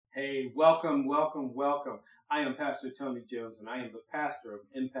Hey, welcome, welcome, welcome. I am Pastor Tony Jones, and I am the pastor of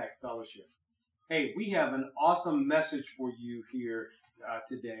Impact Fellowship. Hey, we have an awesome message for you here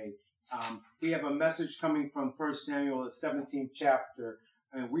today. We have a message coming from 1 Samuel, the 17th chapter,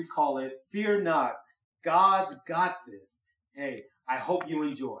 and we call it, Fear Not, God's Got This. Hey, I hope you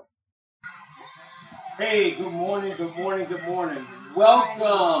enjoy. Hey, good morning, good morning, good morning.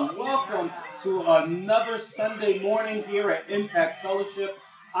 Welcome to another Sunday morning here at Impact Fellowship.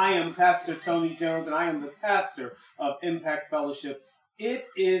 I am Pastor Tony Jones, and I am the pastor of Impact Fellowship. It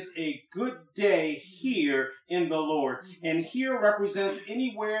is a good day here in the Lord, and here represents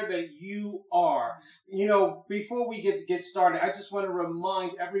anywhere that you are. You know, before we get started, I just want to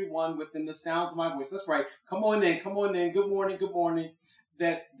remind everyone within the sounds of my voice, that's right, come on in, good morning,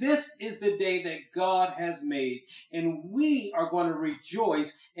 that this is the day that God has made, and we are going to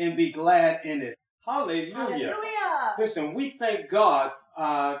rejoice and be glad in it. Hallelujah. Listen, we thank God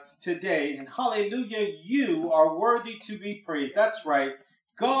today, and hallelujah, you are worthy to be praised. That's right.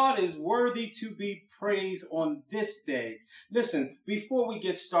 God is worthy to be praised on this day. Listen, before we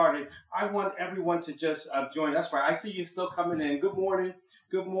get started, I want everyone to just join. That's right. I see you still coming in. Good morning.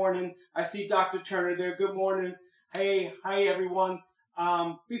 Good morning. I see Dr. Turner there. Good morning. Hey, hi, everyone.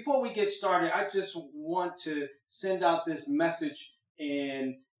 Before we get started, I just want to send out this message,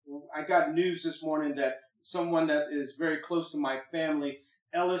 and I got news this morning that someone that is very close to my family,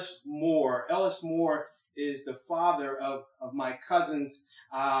 Ellis Moore. Ellis Moore is the father of my cousins,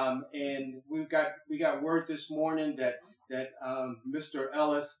 and we got word this morning that Mr.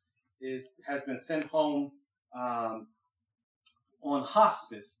 Ellis has been sent home on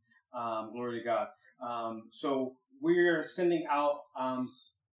hospice. Glory to God. So we're sending out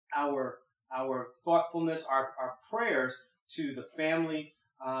our thoughtfulness, our prayers to the family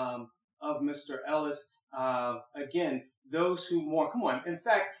of Mr. Ellis. Again, those who mourn. Come on. In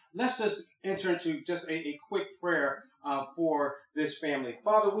fact, let's just enter into just a quick prayer for this family.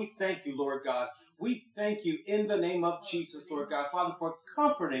 Father, we thank you, Lord God. We thank you in the name of Jesus, Lord God. Father, for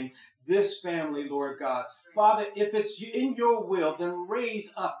comforting this family, Lord God. Father, if it's in your will, then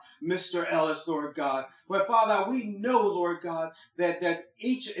raise up Mr. Ellis, Lord God. But Father, we know, Lord God, that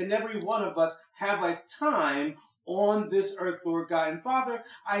each and every one of us have a time on this earth, Lord God. And Father,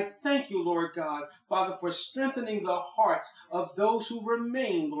 I thank you, Lord God, Father, for strengthening the hearts of those who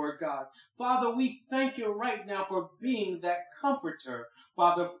remain, Lord God. Father, we thank you right now for being that comforter,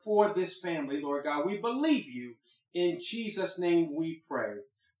 Father, for this family, Lord God. We believe you. In Jesus' name we pray.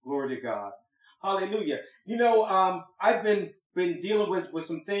 Glory to God. Hallelujah. You know, I've been dealing with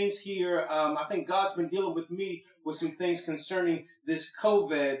some things here. I think God's been dealing with me with some things concerning this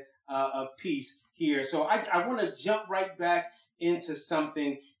COVID piece here. So I want to jump right back into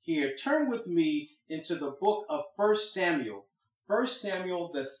something here. Turn with me into the book of 1 Samuel. 1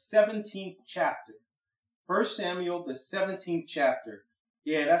 Samuel, the 17th chapter. 1 Samuel, the 17th chapter.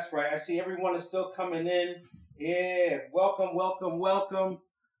 Yeah, that's right. I see everyone is still coming in. Yeah, welcome.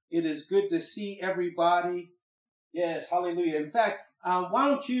 It is good to see everybody. Yes, hallelujah. In fact, why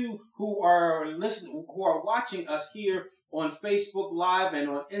don't you who are listening, who are watching us here on Facebook Live and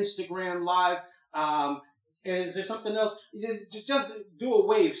on Instagram Live, is there something else? Just do a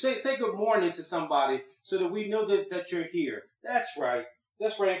wave. Say good morning to somebody so that we know that you're here. That's right.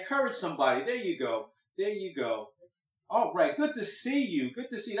 Encourage somebody. There you go. All right. Good to see you.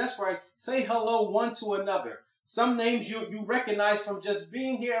 That's right. Say hello one to another. Some names you recognize from just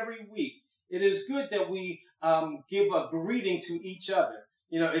being here every week. It is good that we give a greeting to each other.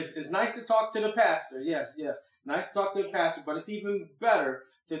 You know, it's nice to talk to the pastor. Yes. Nice to talk to the pastor, but it's even better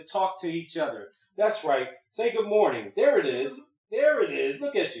to talk to each other. That's right. Say good morning. There it is.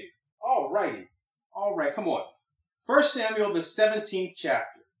 Look at you. All righty. All right. Come on. 1 Samuel, the 17th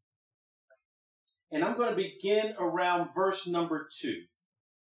chapter. And I'm going to begin around verse number 2.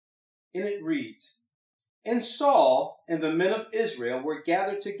 And it reads, And Saul and the men of Israel were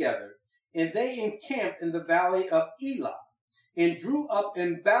gathered together, and they encamped in the valley of Elah, and drew up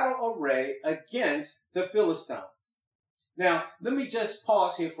in battle array against the Philistines. Now, let me just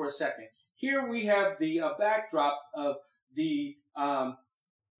pause here for a second. Here we have the backdrop of the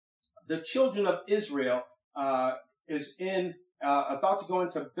children of Israel is about to go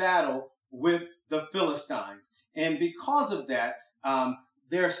into battle with the Philistines. And because of that,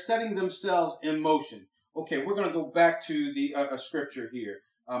 they're setting themselves in motion. Okay, we're going to go back to the scripture here.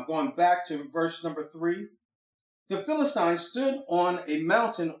 Going back to verse number 3. The Philistines stood on a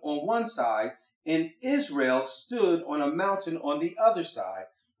mountain on one side, and Israel stood on a mountain on the other side,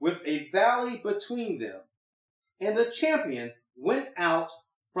 with a valley between them. And the champion went out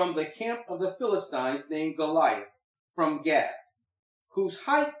from the camp of the Philistines named Goliath from Gath. whose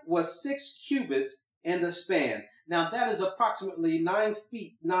height was 6 cubits and a span. Now that is approximately 9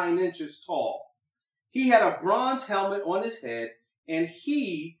 feet 9 inches tall. He had a bronze helmet on his head, and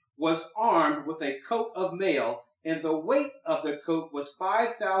he was armed with a coat of mail, and the weight of the coat was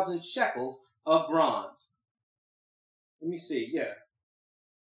 5,000 shekels of bronze. Let me see. Yeah.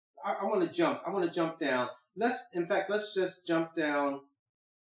 I want to jump. I want to jump down. Let's just jump down.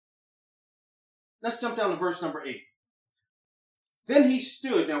 Let's jump down to verse number 8. Then he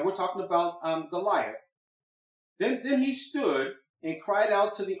stood. Now we're talking about Goliath. Then he stood and cried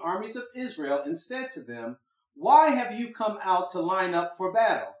out to the armies of Israel and said to them, "Why have you come out to line up for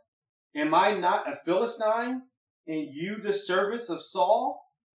battle? Am I not a Philistine, and you the servants of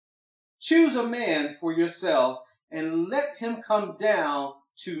Saul? Choose a man for yourselves, and let him come down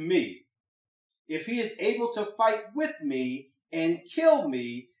to me. If he is able to fight with me and kill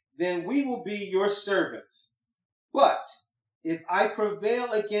me, then we will be your servants. But if I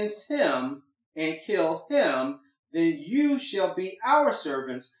prevail against him and kill him, then you shall be our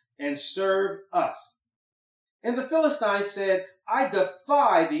servants and serve us." And the Philistines said, "I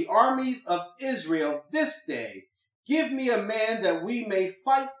defy the armies of Israel this day. Give me a man that we may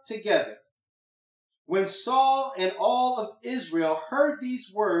fight together." When Saul and all of Israel heard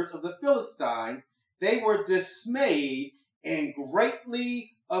these words of the Philistine, they were dismayed and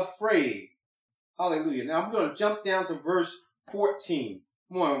greatly afraid. Hallelujah. Now I'm going to jump down to verse 14.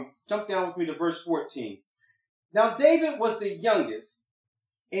 Come on, jump down with me to verse 14. Now David was the youngest,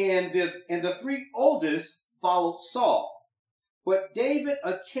 and the 3 oldest followed Saul. But David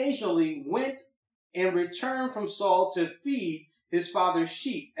occasionally went and returned from Saul to feed his father's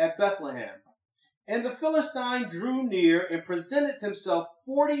sheep at Bethlehem. And the Philistine drew near and presented himself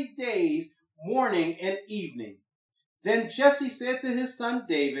 40 days, morning and evening. Then Jesse said to his son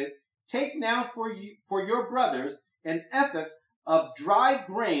David, "Take now for your brothers an ephah of dry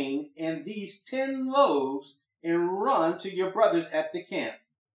grain and these 10 loaves, and run to your brothers at the camp.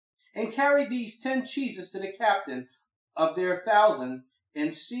 And carry these 10 cheeses to the captain of their 1,000,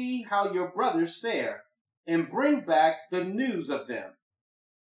 and see how your brothers fare, and bring back the news of them."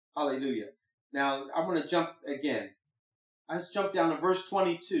 Hallelujah. Now, I'm going to jump again. Let's jump down to verse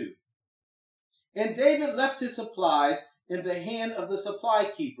 22. And David left his supplies in the hand of the supply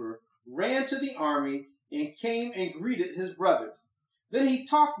keeper, ran to the army, and came and greeted his brothers. Then he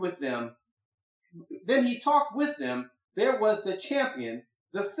talked with them. There was the champion,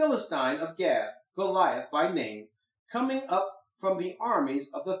 the Philistine of Gath, Goliath by name, coming up from the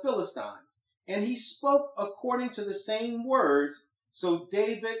armies of the Philistines. And he spoke according to the same words, so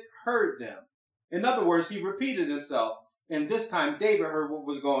David heard them. In other words, he repeated himself, and this time David heard what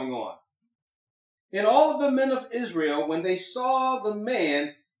was going on. And all of the men of Israel, when they saw the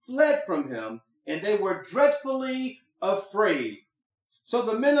man, fled from him, and they were dreadfully afraid. So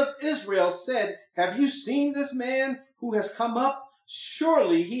the men of Israel said, "Have you seen this man who has come up?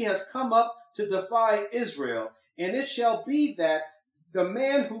 Surely he has come up to defy Israel. And it shall be that the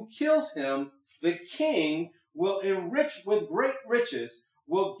man who kills him, the king, will enrich with great riches,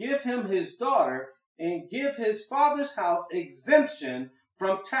 will give him his daughter, and give his father's house exemption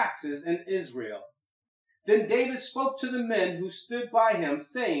from taxes in Israel." Then David spoke to the men who stood by him,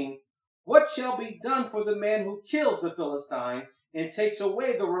 saying, "What shall be done for the man who kills the Philistine and takes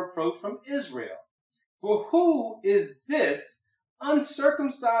away the reproach from Israel? For who is this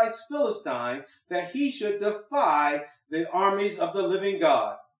uncircumcised Philistine that he should defy the armies of the living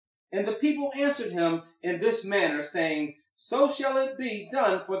God?" And the people answered him in this manner, saying, "So shall it be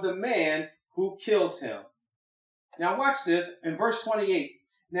done for the man who kills him." Now watch this in verse 28.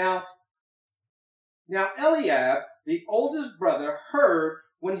 Now Eliab, the oldest brother, heard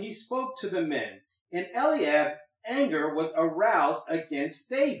when he spoke to the men, and Eliab's anger was aroused against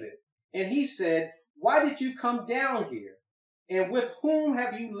David. And he said, "Why did you come down here? And with whom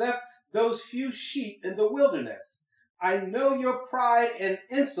have you left those few sheep in the wilderness? I know your pride and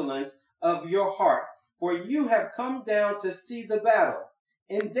insolence of your heart, for you have come down to see the battle."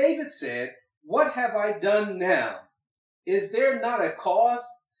 And David said, "What have I done now? Is there not a cause?"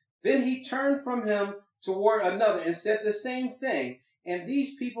 Then he turned from him toward another and said the same thing. And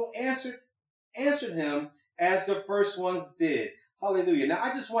these people answered him as the first ones did. Hallelujah. Now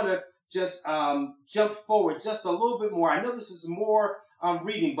I just want to jump forward just a little bit more. I know this is more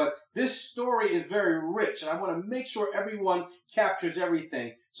reading, but this story is very rich, and I want to make sure everyone captures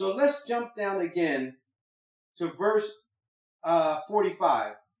everything. So let's jump down again to verse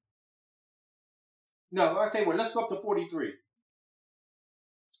 45. No, I'll tell you what, let's go up to 43.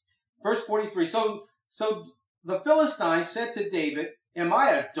 Verse 43. So the Philistine said to David, "Am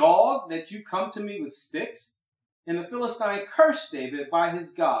I a dog that you come to me with sticks?" And the Philistine cursed David by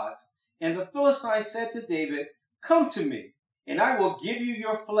his gods. And the Philistine said to David, "Come to me, and I will give you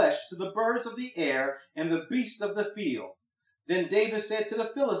your flesh to the birds of the air and the beasts of the field." Then David said to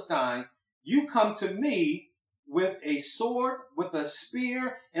the Philistine, "You come to me with a sword, with a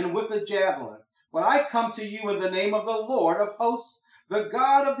spear, and with a javelin. But I come to you in the name of the Lord of hosts, the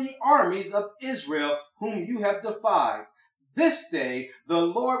God of the armies of Israel, whom you have defied. This day the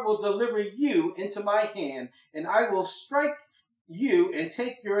Lord will deliver you into my hand, and I will strike you and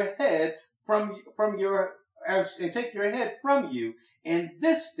take your head from you. And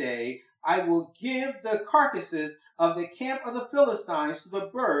this day I will give the carcasses of the camp of the Philistines to the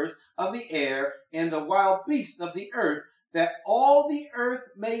birds of the air and the wild beasts of the earth, that all the earth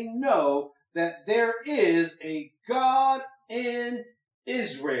may know that there is a God in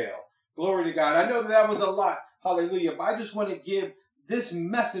Israel." Glory to God. I know that was a lot. Hallelujah. But I just want to give this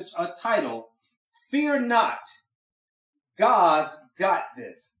message a title: Fear not. God's got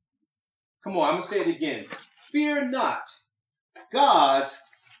this. Come on, I'm going to say it again. Fear not. God's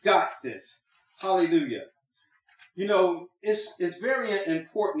got this. Hallelujah. You know, it's very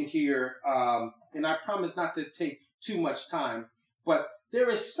important here, and I promise not to take too much time, but there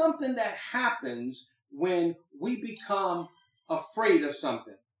is something that happens when we become afraid of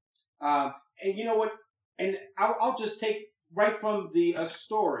something. And you know what? And I'll just take right from the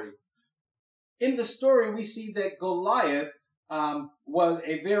story. In the story, we see that Goliath was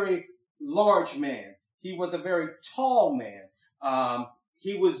a very large man. He was a very tall man.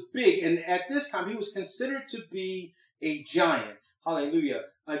 He was big, and at this time, he was considered to be a giant. Hallelujah.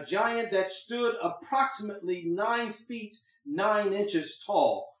 A giant that stood approximately 9 feet, 9 inches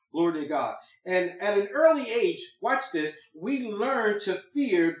tall. Glory to God. And at an early age, watch this, we learn to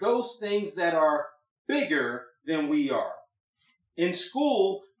fear those things that are bigger than we are. In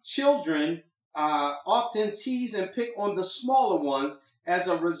school, children often tease and pick on the smaller ones. As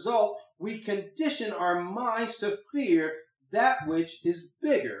a result, we condition our minds to fear that which is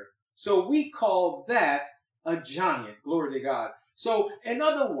bigger. So we call that a giant. Glory to God. So in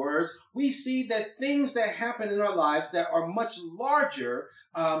other words, we see that things that happen in our lives that are much larger,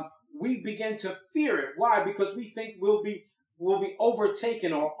 we begin to fear it. Why? Because we think we'll be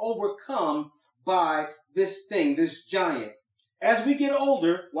overtaken or overcome by this thing, this giant. As we get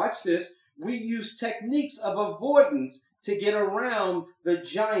older, watch this, we use techniques of avoidance to get around the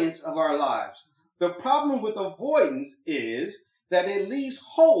giants of our lives. The problem with avoidance is that it leaves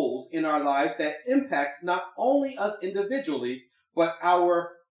holes in our lives that impacts not only us individually, but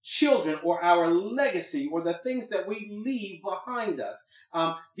our children or our legacy or the things that we leave behind us.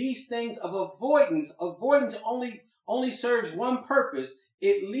 These things of avoidance only serves one purpose.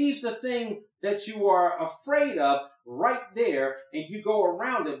 It leaves the thing that you are afraid of right there and you go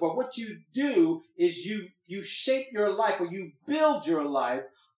around it. But what you do is you shape your life, or you build your life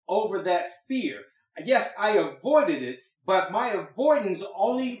over that fear. Yes, I avoided it, but my avoidance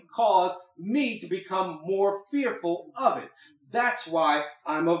only caused me to become more fearful of it. That's why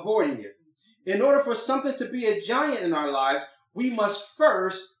I'm avoiding it. In order for something to be a giant in our lives, we must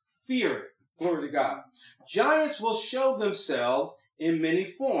first fear it. Glory to God. Giants will show themselves in many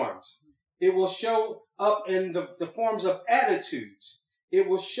forms. It will show up in the forms of attitudes. It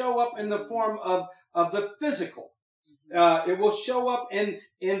will show up in the form of the physical. It will show up in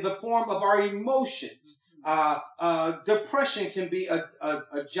the form of our emotions. Depression can be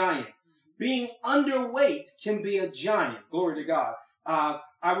a giant. Being underweight can be a giant. Glory to God.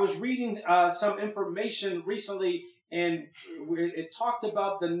 I was reading some information recently, and it talked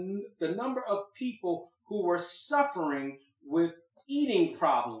about the number of people who were suffering with eating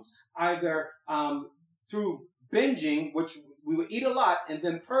problems, either through binging, which we would eat a lot and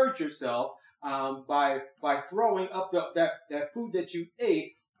then purge yourself by throwing up that food that you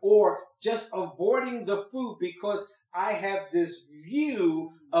ate, or just avoiding the food because I have this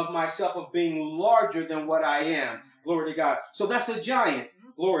view of myself of being larger than what I am. Glory to God. So that's a giant.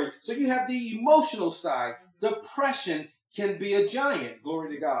 Glory. So you have the emotional side. Depression can be a giant.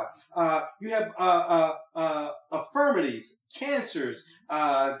 Glory to God. You have infirmities, cancers,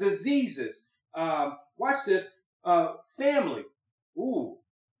 diseases. Watch this. Family. Ooh.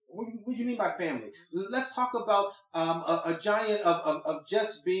 What do you mean by family? Let's talk about a giant of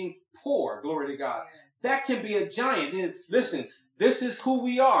just being poor. Glory to God. That can be a giant. And listen, this is who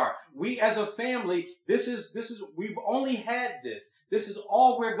we are. We as a family, this is we've only had this. This is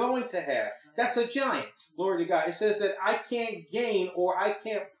all we're going to have. That's a giant. Glory to God. It says that I can't gain or I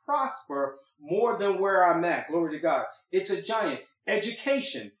can't prosper more than where I'm at. Glory to God. It's a giant.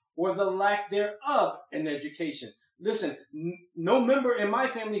 Education, or the lack thereof in education. Listen, no member in my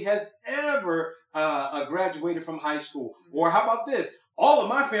family has ever graduated from high school. Or how about this? All of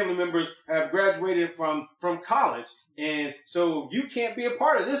my family members have graduated from college. And so you can't be a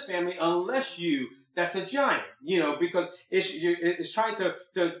part of this family unless that's a giant, because it's trying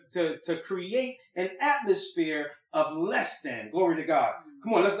to create an atmosphere of less than. Glory to God.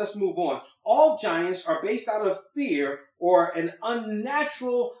 Come on, let's move on. All giants are based out of fear or an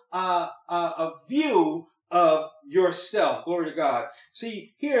unnatural view of yourself. Glory to God.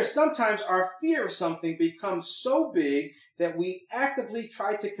 See, here, sometimes our fear of something becomes so big that we actively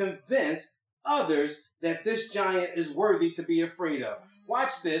try to convince others that this giant is worthy to be afraid of.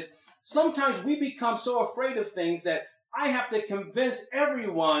 Watch this. Sometimes we become so afraid of things that I have to convince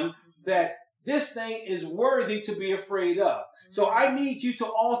everyone that this thing is worthy to be afraid of. So I need you to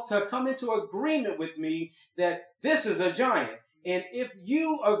all to come into agreement with me that this is a giant. And if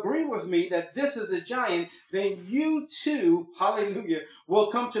you agree with me that this is a giant, then you too, hallelujah, will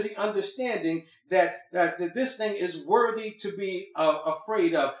come to the understanding that this thing is worthy to be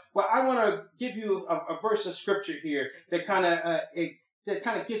afraid of. Well, I want to give you a verse of scripture here that kind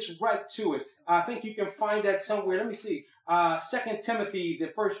of gets right to it. I think you can find that somewhere. Let me see. 2 Timothy, the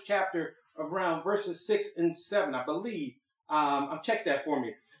first chapter, around verses 6 and 7, I believe. Check that for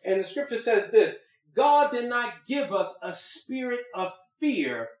me. And the scripture says this: God did not give us a spirit of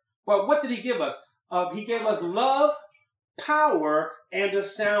fear, but what did he give us? He gave us love, power, and a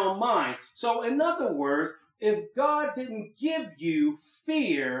sound mind. So in other words, if God didn't give you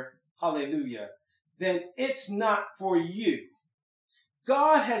fear, hallelujah, then it's not for you.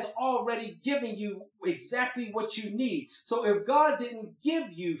 God has already given you exactly what you need. So if God didn't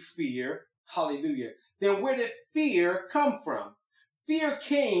give you fear, hallelujah, then where did fear come from? Fear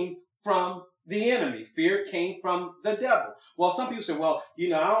came from the enemy. Fear came from the devil. Well, some people say, well, I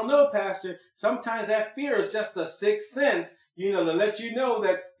don't know, Pastor. Sometimes that fear is just a sixth sense, to let you know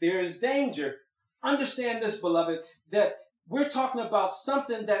that there is danger. Understand this, beloved, that we're talking about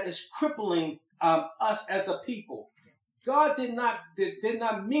something that is crippling us as a people. God did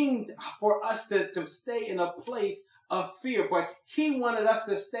not mean for us to stay in a place of fear, but he wanted us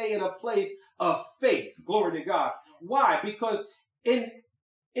to stay in a place of faith. Glory to God. Why? Because in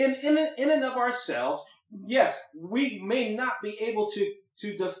and of ourselves, yes, we may not be able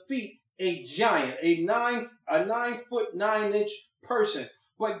to defeat a giant, a 9-foot 9-inch person.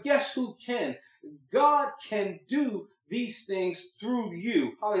 But guess who can? God can do these things through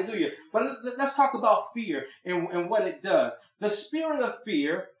you. Hallelujah. But let's talk about fear and what it does. The spirit of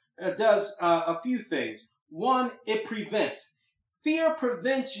fear does a few things. One, it prevents. Fear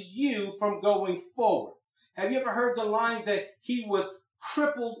prevents you from going forward. Have you ever heard the line that he was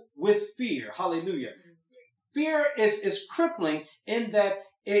crippled with fear? Hallelujah. Fear is crippling in that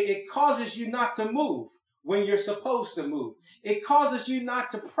it causes you not to move when you're supposed to move. It causes you not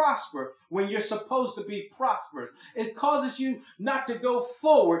to prosper when you're supposed to be prosperous. It causes you not to go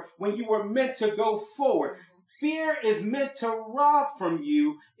forward when you were meant to go forward. Fear is meant to rob from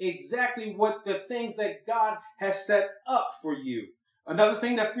you exactly what the things that God has set up for you. Another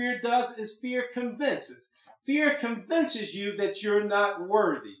thing that fear does is fear convinces. Fear convinces you that you're not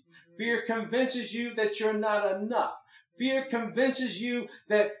worthy. Fear convinces you that you're not enough. Fear convinces you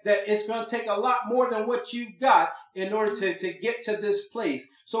that it's going to take a lot more than what you got in order to get to this place.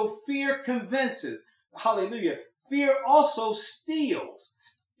 So fear convinces. Hallelujah. Fear also steals.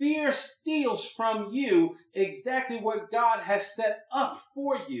 Fear steals from you exactly what God has set up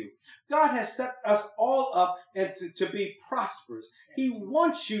for you. God has set us all up and to be prosperous. He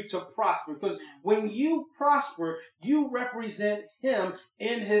wants you to prosper because when you prosper, you represent him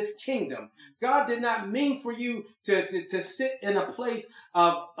in his kingdom. God did not mean for you to sit in a place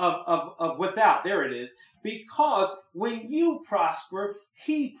of without. There it is. Because when you prosper,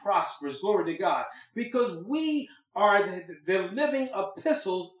 he prospers. Glory to God. Because we are the living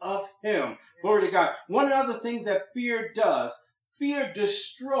epistles of him. Glory to God. One other thing that fear does, fear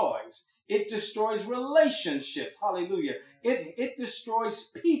destroys. It destroys relationships. Hallelujah. It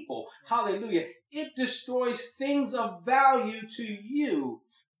destroys people. Hallelujah. It destroys things of value to you.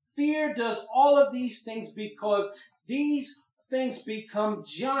 Fear does all of these things because these things become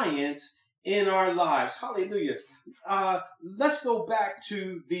giants in our lives. Hallelujah. Let's go back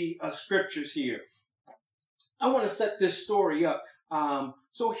to the scriptures here. I want to set this story up.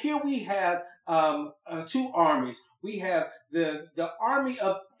 So here we have two armies. We have the army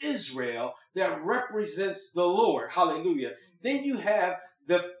of Israel that represents the Lord. Hallelujah. Then you have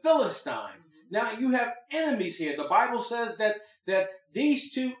the Philistines. Now you have enemies here. The Bible says that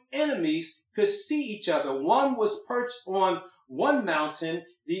these two enemies could see each other. One was perched on one mountain.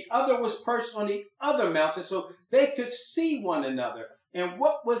 The other was perched on the other mountain so they could see one another. And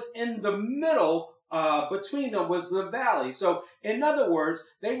what was in the middle between them was the valley. So in other words,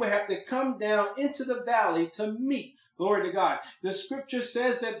 they would have to come down into the valley to meet. Glory to God. The scripture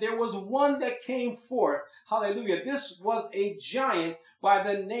says that there was one that came forth. Hallelujah. This was a giant by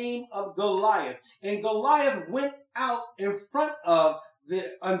the name of Goliath. And Goliath went out in front of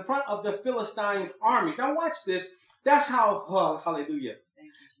the Philistines' army. Now watch this. That's how, hallelujah. Thank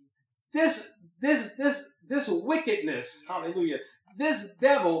you, Jesus. This wickedness, hallelujah. This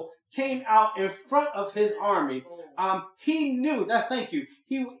devil came out in front of his army. He knew,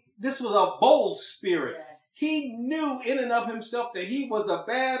 this was a bold spirit. Yes. He knew in and of himself that he was a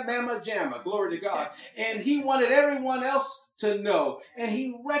bad mamma jamma, glory to God. And he wanted everyone else to know. And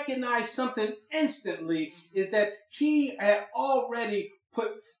he recognized something instantly, is that he had already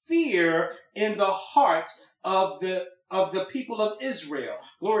put fear in the hearts of the people of Israel.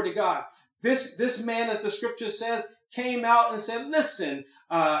 Glory to God. This man, as the scripture says, came out and said, listen,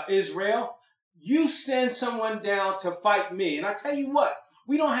 Israel, you send someone down to fight me. And I tell you what,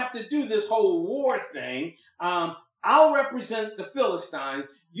 we don't have to do this whole war thing. I'll represent the Philistines.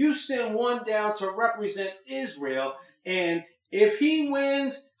 You send one down to represent Israel. And if he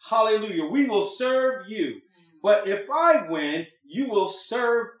wins, hallelujah, we will serve you. But if I win, you will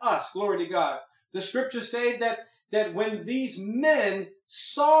serve us. Glory to God. The scriptures say that when these men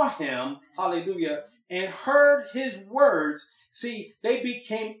saw him, hallelujah, and heard his words, see, they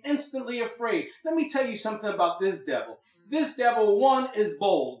became instantly afraid. Let me tell you something about this devil. This devil, one, is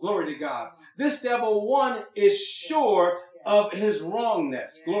bold. Glory to God. This devil, one, is sure of his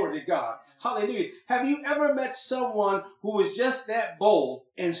wrongness. Glory to God. Hallelujah. Have you ever met someone who was just that bold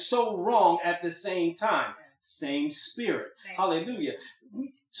and so wrong at the same time? Same spirit. Hallelujah.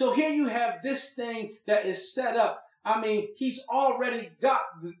 So here you have this thing that is set up. I mean, he's already got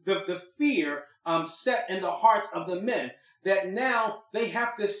the fear set in the hearts of the men that now they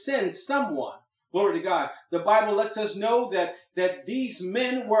have to send someone. Glory to God. The Bible lets us know that these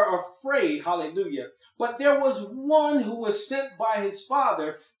men were afraid. Hallelujah. But there was one who was sent by his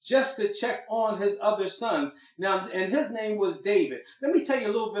father just to check on his other sons. Now, and his name was David. Let me tell you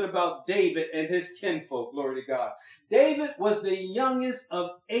a little bit about David and his kinfolk. Glory to God. David was the youngest of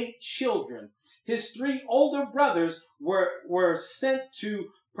 8 children. His 3 older brothers were sent to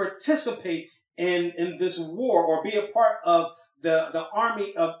participate in this war or be a part of the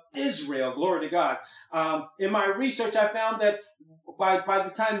army of Israel. Glory to God. In my research, I found that by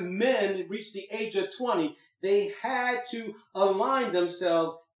the time men reached the age of 20, they had to align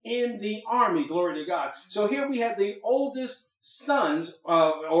themselves in the army. Glory to God. So here we have the oldest sons,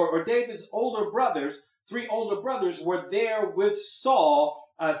 or David's older brothers. 3 older brothers were there with Saul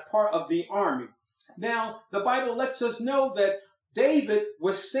as part of the army. Now, the Bible lets us know that David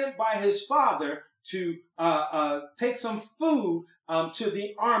was sent by his father to take some food to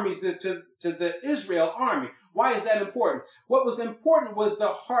the armies, to the Israel army. Why is that important? What was important was the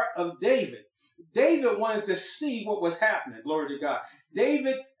heart of David. David wanted to see what was happening. Glory to God.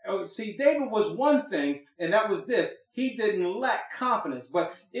 David was one thing, and that was this. He didn't lack confidence,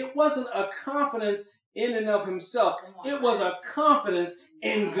 but it wasn't a confidence in and of himself. It was a confidence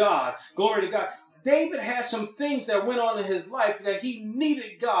in God. Glory to God. David had some things that went on in his life that he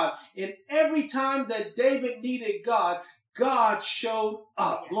needed God. And every time that David needed God, God showed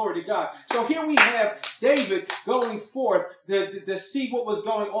up. Yes. Glory to God. So here we have David going forth to see what was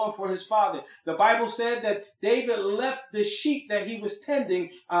going on for his father. The Bible said that David left the sheep that he was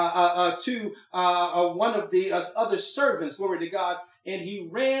tending to one of the other servants. Glory to God. And he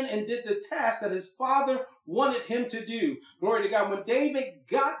ran and did the task that his father wanted him to do. Glory to God. When David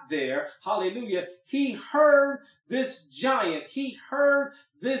got there, hallelujah, he heard this giant. He heard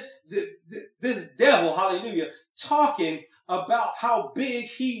this devil, hallelujah, talking about how big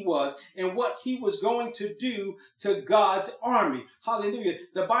he was and what he was going to do to God's army. Hallelujah.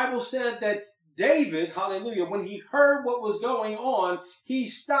 The Bible said that David, hallelujah, when he heard what was going on, he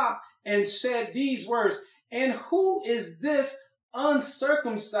stopped and said these words, "And who is this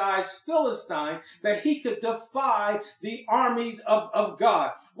uncircumcised Philistine that he could defy the armies of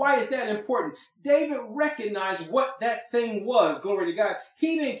God?" Why is that important? David recognized what that thing was. Glory to God.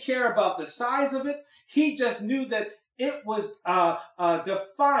 He didn't care about the size of it. He just knew that it was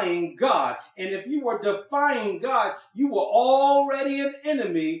defying God. And if you were defying God, you were already an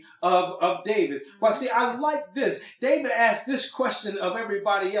enemy of David. Well, see, I like this. David asked this question of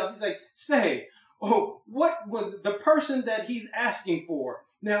everybody else. He's like, what was the person that he's asking for?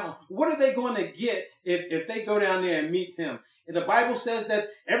 Now, what are they going to get if they go down there and meet him? And the Bible says that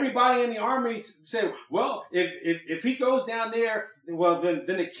everybody in the army said, well, if he goes down there, well, then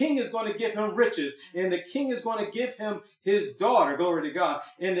the king is going to give him riches, and the king is going to give him his daughter, glory to God.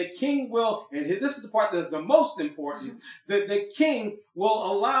 And the king will, and this is the part that's the most important, that the king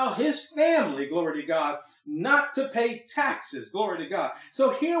will allow his family, glory to God, not to pay taxes, glory to God.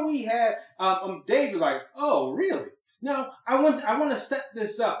 So here we have David like, oh, really? Now, I want to set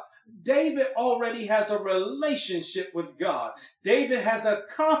this up. David already has a relationship with God. David has a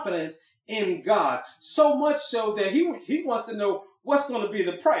confidence in God, so much so that he wants to know what's going to be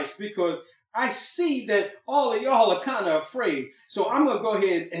the price, because I see that all of y'all are kind of afraid. So I'm going to go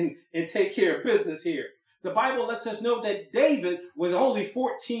ahead and take care of business here. The Bible lets us know that David was only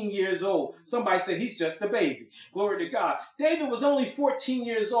 14 years old. Somebody said he's just a baby. Glory to God. David was only 14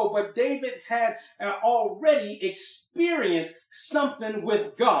 years old, but David had already experienced something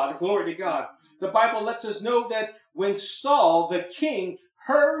with God. Glory to God. The Bible lets us know that when Saul, the king,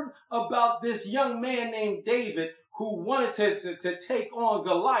 heard about this young man named David who wanted to take on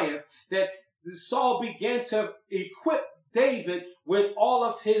Goliath, that Saul began to equip David with all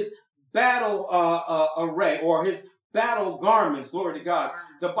of his battle array, or his battle garments, glory to God.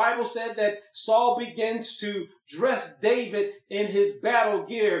 The Bible said that Saul begins to dress David in his battle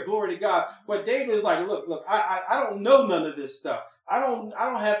gear, glory to God. But David is like, look, I don't know none of this stuff. I don't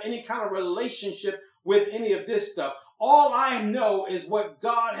have any kind of relationship with any of this stuff. All I know is what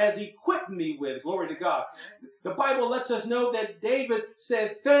God has equipped me with. Glory to God. The Bible lets us know that David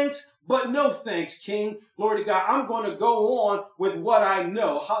said, thanks, but no thanks, King. Glory to God. I'm going to go on with what I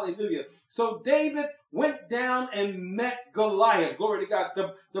know. Hallelujah. So David went down and met Goliath. Glory to God.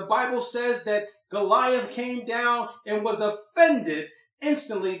 The Bible says that Goliath came down and was offended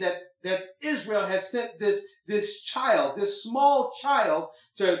instantly that Israel has sent this child, this small child,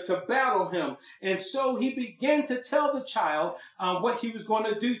 to battle him. And so he began to tell the child what he was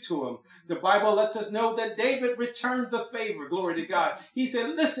going to do to him. The Bible lets us know that David returned the favor. Glory to God. He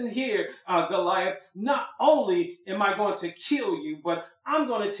said, listen here, Goliath, not only am I going to kill you, but I'm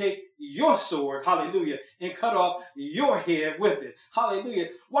going to take your sword, hallelujah, and cut off your head with it. Hallelujah.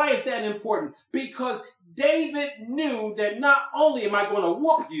 Why is that important? Because David knew that not only am I going to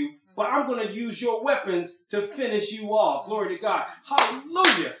whoop you, but I'm going to use your weapons to finish you off. Glory to God.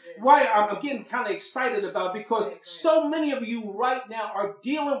 Hallelujah. Why I'm getting kind of excited about it, because so many of you right now are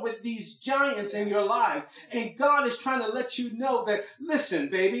dealing with these giants in your lives. And God is trying to let you know that, listen,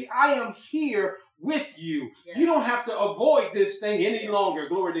 baby, I am here with you. Yes. You don't have to avoid this thing any longer.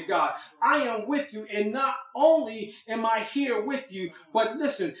 Glory to God. I am with you. And not only am I here with you, but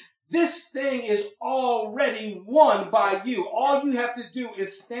listen, this thing is already won by you. All you have to do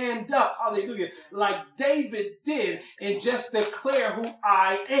is stand up, hallelujah, like David did, and just declare who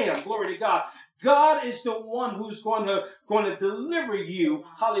I am. Glory to God. God is the one who's going to deliver you,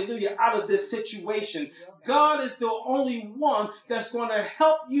 hallelujah, out of this situation. God is the only one that's going to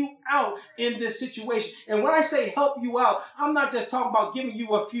help you out in this situation. And when I say help you out, I'm not just talking about giving you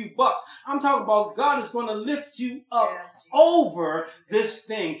a few bucks. I'm talking about God is going to lift you up over this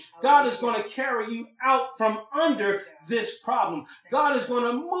thing. God is going to carry you out from under this problem. God is going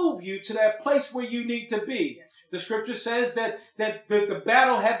to move you to that place where you need to be. The scripture says that the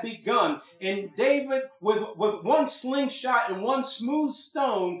battle had begun, and David, with one slingshot and one smooth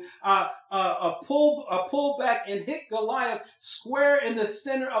stone, pulled back and hit Goliath square in the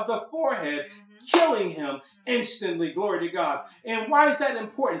center of the forehead, killing him instantly. Glory to God. And why is that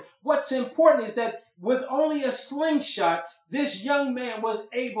important? What's important is that with only a slingshot, this young man was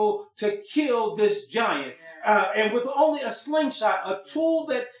able to kill this giant. And with only a slingshot, a tool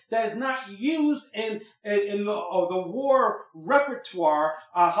that is not used in the war repertoire,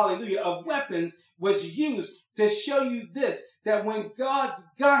 hallelujah, of weapons, was used to show you this, that when God's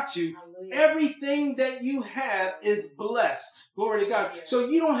got you, everything that you have is blessed. Glory to God. So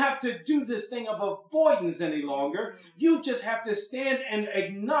you don't have to do this thing of avoidance any longer. You just have to stand and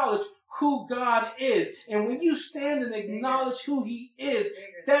acknowledge who God is. And when you stand and acknowledge who he is,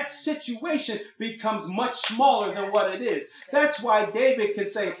 that situation becomes much smaller than what it is. That's why David can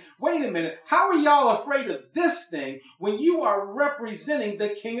say, wait a minute, how are y'all afraid of this thing when you are representing the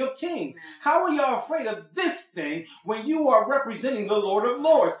King of Kings? How are y'all afraid of this thing when you are representing the Lord of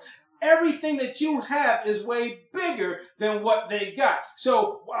Lords? Everything that you have is way bigger than what they got.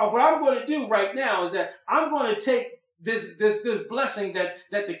 So what I'm going to do right now is that I'm going to take this blessing that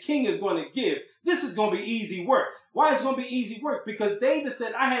the king is going to give. This is going to be easy work. Why it's going to be easy work? Because David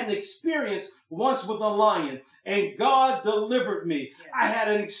said, I had an experience once with a lion and God delivered me. Yes. I had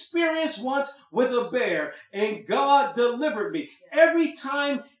an experience once with a bear and God delivered me. Yes. Every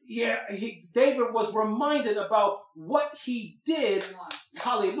time David was reminded about what he did,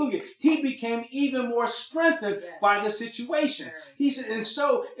 hallelujah, he became even more strengthened by the situation. He said, and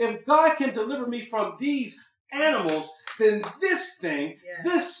so if God can deliver me from these animals, then this thing,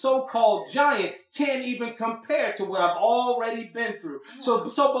 this so-called giant, can't even compare to what I've already been through. So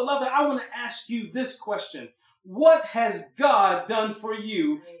beloved, I want to ask you this question. What has God done for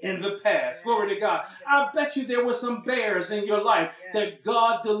you in the past? Glory to God. I bet you there were some bears in your life that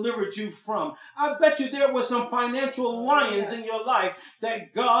God delivered you from. I bet you there were some financial lions in your life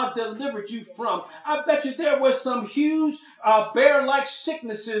that God delivered you from. I bet you there were some huge bear-like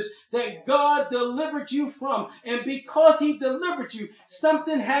sicknesses that God delivered you from. And because he delivered you,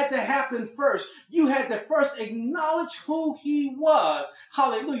 something had to happen first. You had to first acknowledge who he was,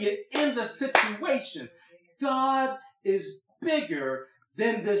 hallelujah, in the situation. God is bigger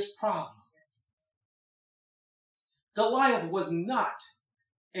than this problem. Goliath was not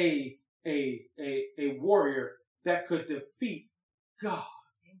a warrior that could defeat God.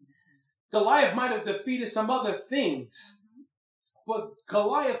 Goliath might have defeated some other things, but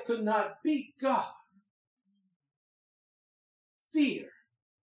Goliath could not beat God. Fear.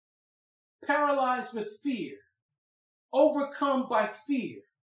 Paralyzed with fear. Overcome by fear.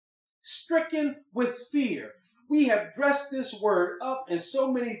 Stricken with fear. We have dressed this word up in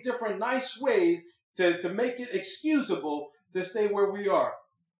so many different nice ways to make it excusable to stay where we are.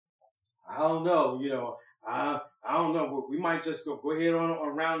 I don't know, I don't know. We might just go ahead on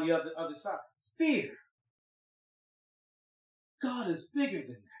around the other side. Fear. God is bigger than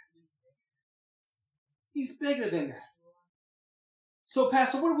that. He's bigger than that. So,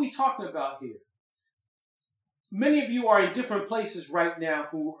 Pastor, what are we talking about here? Many of you are in different places right now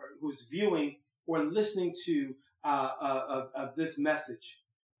who's viewing or listening to this message.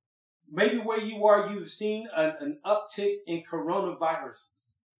 Maybe where you are, you've seen an uptick in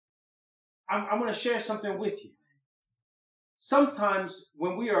coronaviruses. I'm going to share something with you. Sometimes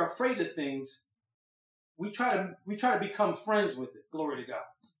when we are afraid of things, we try to become friends with it. Glory to God.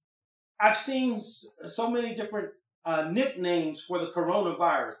 I've seen so many different nicknames for the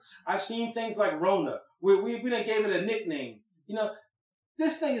coronavirus. I've seen things like Rona. We done gave it a nickname.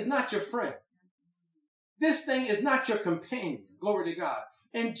 This thing is not your friend. This thing is not your companion. Glory to God.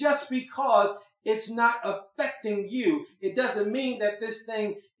 And just because it's not affecting you, it doesn't mean that this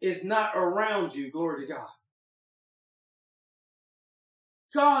thing is not around you. Glory to God.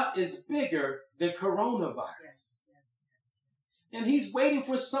 God is bigger than coronavirus. And he's waiting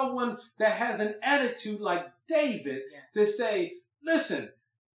for someone that has an attitude like David to say, listen,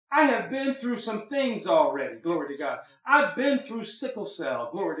 I have been through some things already. Glory to God. I've been through sickle cell.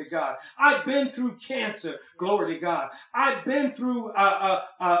 Glory to God. I've been through cancer. Glory to God. I've been through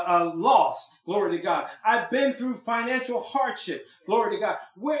loss. Glory to God. I've been through financial hardship. Glory to God.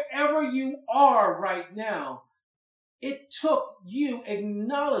 Wherever you are right now, it took you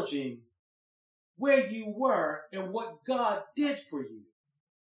acknowledging where you were and what God did for you.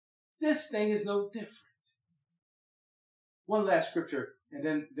 This thing is no different. One last scripture, and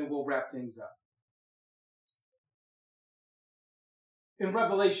then we'll wrap things up. In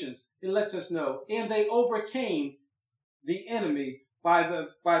Revelations, it lets us know, and they overcame the enemy by the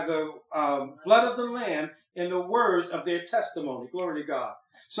blood of the Lamb and the words of their testimony. Glory to God.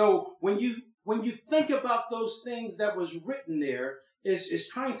 So when you think about those things that was written there, is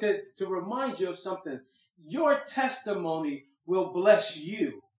trying to remind you of something. Your testimony will bless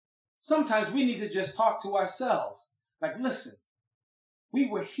you. Sometimes we need to just talk to ourselves. Like, listen, we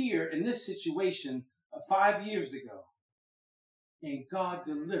were here in this situation 5 years ago, and God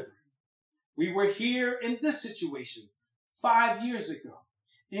delivered. We were here in this situation 5 years ago,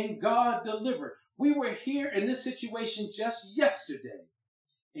 and God delivered. We were here in this situation just yesterday,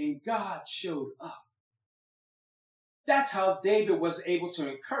 and God showed up. That's how David was able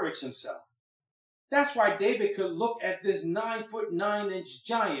to encourage himself. That's why David could look at this 9'9"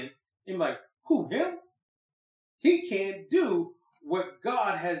 giant and be like, who, him? He can't do what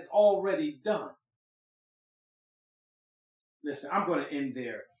God has already done. Listen, I'm going to end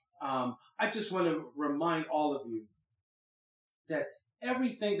there. I just want to remind all of you that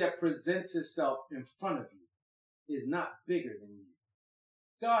everything that presents itself in front of you is not bigger than you.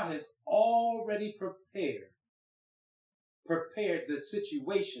 God has already prepared the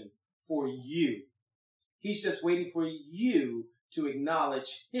situation for you. He's just waiting for you to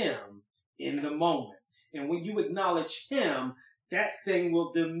acknowledge him in the moment. And when you acknowledge him, that thing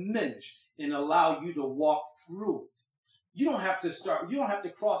will diminish and allow you to walk through it. You don't have to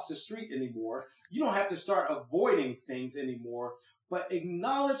cross the street anymore. You don't have to start avoiding things anymore, but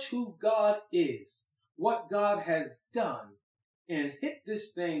acknowledge who God is, what God has done, and hit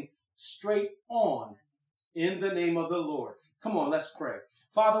this thing straight on in the name of the Lord. Come on, let's pray.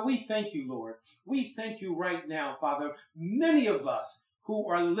 Father, we thank you, Lord. We thank you right now, Father. Many of us who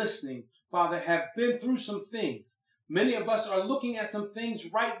are listening, Father, have been through some things. Many of us are looking at some things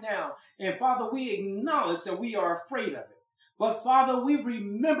right now. And Father, we acknowledge that we are afraid of it. But Father, we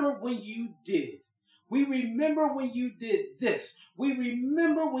remember when you did. We remember when you did this. We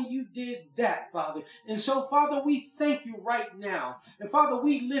remember when you did that, Father. And so, Father, we thank you right now. And Father,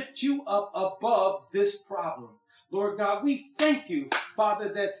 we lift you up above this problem. Lord God, we thank you, Father,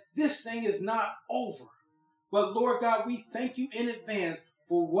 that this thing is not over. But Lord God, we thank you in advance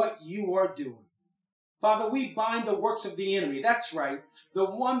for what you are doing. Father, we bind the works of the enemy. That's right. The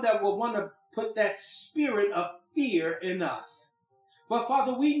one that will want to put that spirit of fear in us. But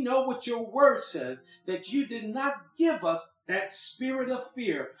Father, we know what your word says, that you did not give us that spirit of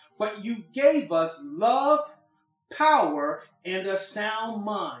fear, but you gave us love, power, and a sound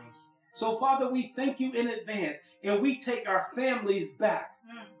mind. So Father, we thank you in advance, and we take our families back.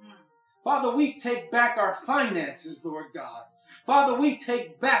 Father, we take back our finances, Lord God. Father, we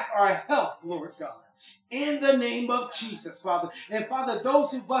take back our health, Lord God. In the name of Jesus, Father. And Father,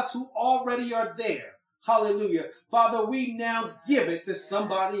 those of us who already are there, hallelujah. Father, we now give it to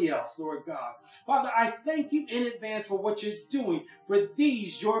somebody else, Lord God. Father, I thank you in advance for what you're doing for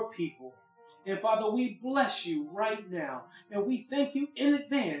these, your people. And Father, we bless you right now. And we thank you in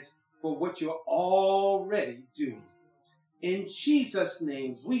advance for what you're already doing. In Jesus'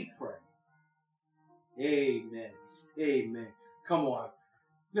 name we pray. Amen. Amen. Come on.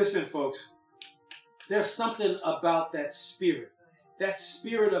 Listen, folks. There's something about that spirit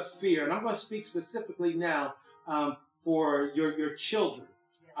of fear. And I'm going to speak specifically now for your children.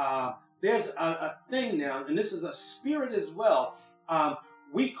 There's a thing now, and this is a spirit as well.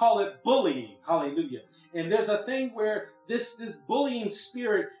 We call it bullying. Hallelujah. And there's a thing where this bullying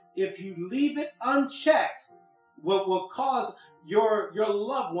spirit, if you leave it unchecked, will cause your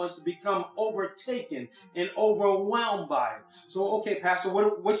loved ones to become overtaken and overwhelmed by it. So, okay, Pastor,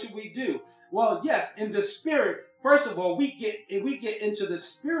 what should we do? Well, yes, in the spirit, first of all, we get into the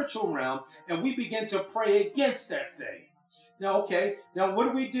spiritual realm and we begin to pray against that thing. Now, what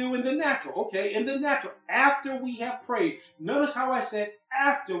do we do in the natural? Okay, in the natural, after we have prayed, notice how I said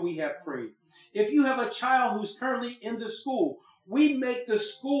after we have prayed. If you have a child who's currently in the school, we make the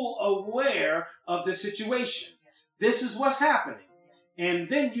school aware of the situation. This is what's happening. And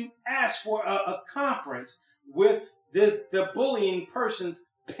then you ask for a conference with the bullying person's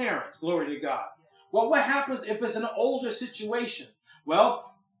parents. Glory to God. Well, what happens if it's an older situation?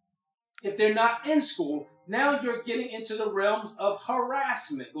 Well, if they're not in school, now you're getting into the realms of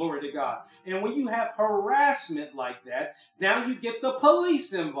harassment. Glory to God. And when you have harassment like that, now you get the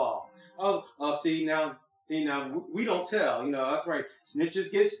police involved. See now, we don't tell. That's right.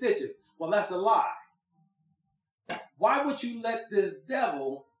 Snitches get stitches. Well, that's a lie. Why would you let this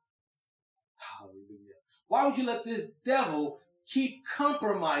devil, hallelujah, why would you let this devil keep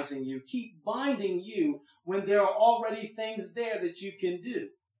compromising you, keep binding you when there are already things there that you can do?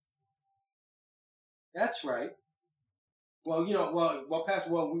 That's right. Well,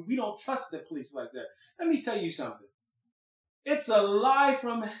 Pastor, we don't trust the police like that. Let me tell you something. It's a lie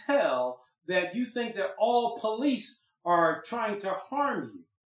from hell that you think that all police are trying to harm you.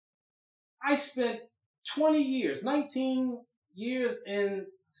 I spent 20 years, 19 years and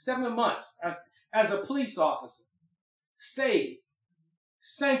 7 months as a police officer, saved,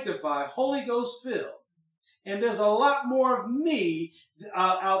 sanctified, Holy Ghost filled. And there's a lot more of me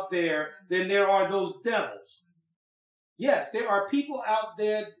out there than there are those devils. Yes, there are people out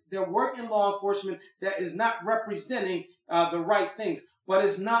there that work in law enforcement that is not representing the right things, but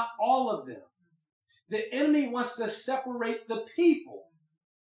it's not all of them. The enemy wants to separate the people.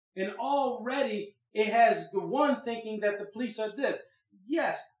 And already it has the one thinking that the police are this.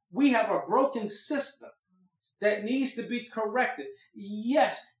 Yes, we have a broken system that needs to be corrected.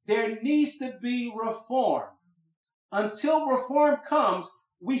 Yes, there needs to be reform. Until reform comes,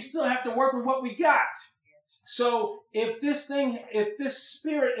 we still have to work with what we got. So if this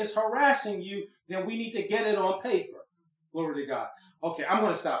spirit is harassing you, then we need to get it on paper. Glory to God. Okay, I'm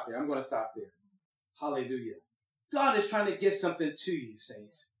going to stop there. Hallelujah. God is trying to get something to you,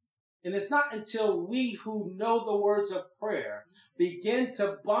 saints. And it's not until we who know the words of prayer begin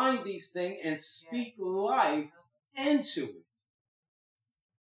to bind these things and speak life into it.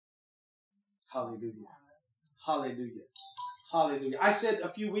 Hallelujah. Hallelujah. Hallelujah. I said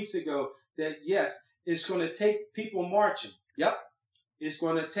a few weeks ago that yes, It's going to take people marching. Yep. It's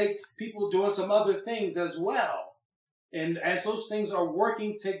going to take people doing some other things as well. And as those things are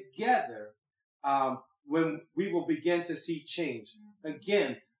working together, when we will begin to see change.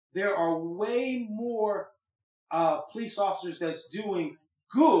 Again, there are way more police officers that's doing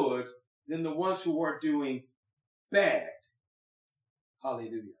good than the ones who are doing bad.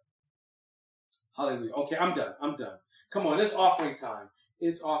 Hallelujah. Hallelujah. Okay, I'm done. Come on, it's offering time.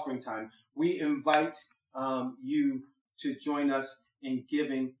 It's offering time. We invite you to join us in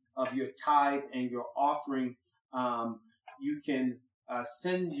giving of your tithe and your offering. You can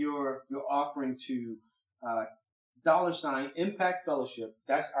send your offering to $ Impact Fellowship.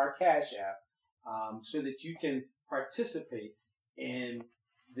 That's our Cash App, so that you can participate in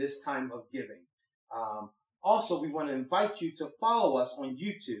this time of giving. Also, we want to invite you to follow us on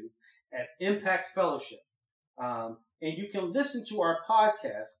YouTube at Impact Fellowship. And you can listen to our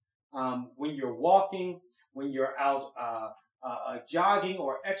podcast when you're walking, when you're out jogging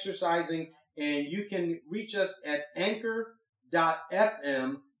or exercising, and you can reach us at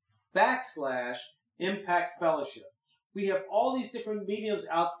anchor.fm/Impact Fellowship. We have all these different mediums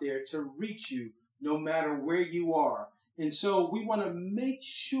out there to reach you no matter where you are. And so we want to make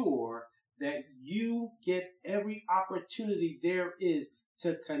sure that you get every opportunity there is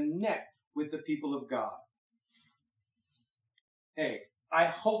to connect with the people of God. Hey, I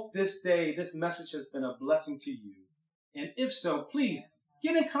hope this message has been a blessing to you. And if so, please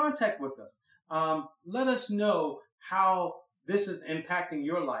get in contact with us. Let us know how this is impacting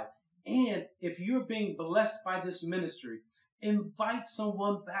your life. And if you're being blessed by this ministry, invite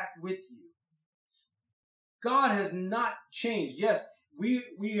someone back with you. God has not changed. Yes, we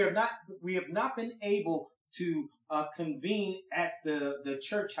have not been able to convene at the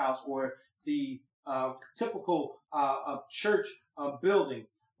church house or the typical church building,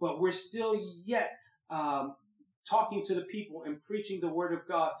 but we're still yet talking to the people and preaching the word of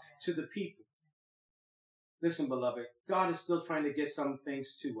God to the people. Listen, beloved, God is still trying to get some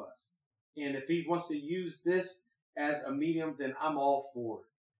things to us. And if he wants to use this as a medium, then I'm all for it.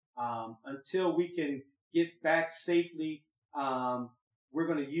 Until we can get back safely, we're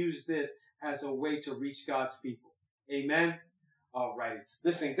going to use this as a way to reach God's people. Amen. All righty.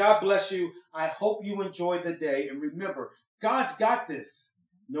 Listen, God bless you. I hope you enjoy the day. And remember, God's got this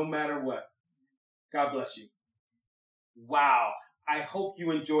no matter what. God bless you. Wow. I hope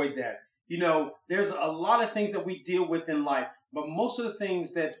you enjoyed that. You know, there's a lot of things that we deal with in life, but most of the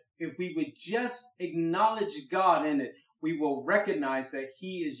things that if we would just acknowledge God in it, we will recognize that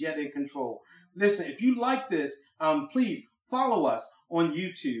he is yet in control. Listen, if you like this, please follow us on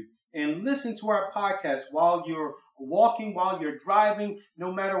YouTube and listen to our podcast while you're walking, while you're driving,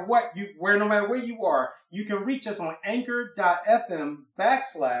 no matter where you are. You can reach us on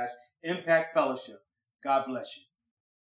anchor.fm/Impact Fellowship. God bless you.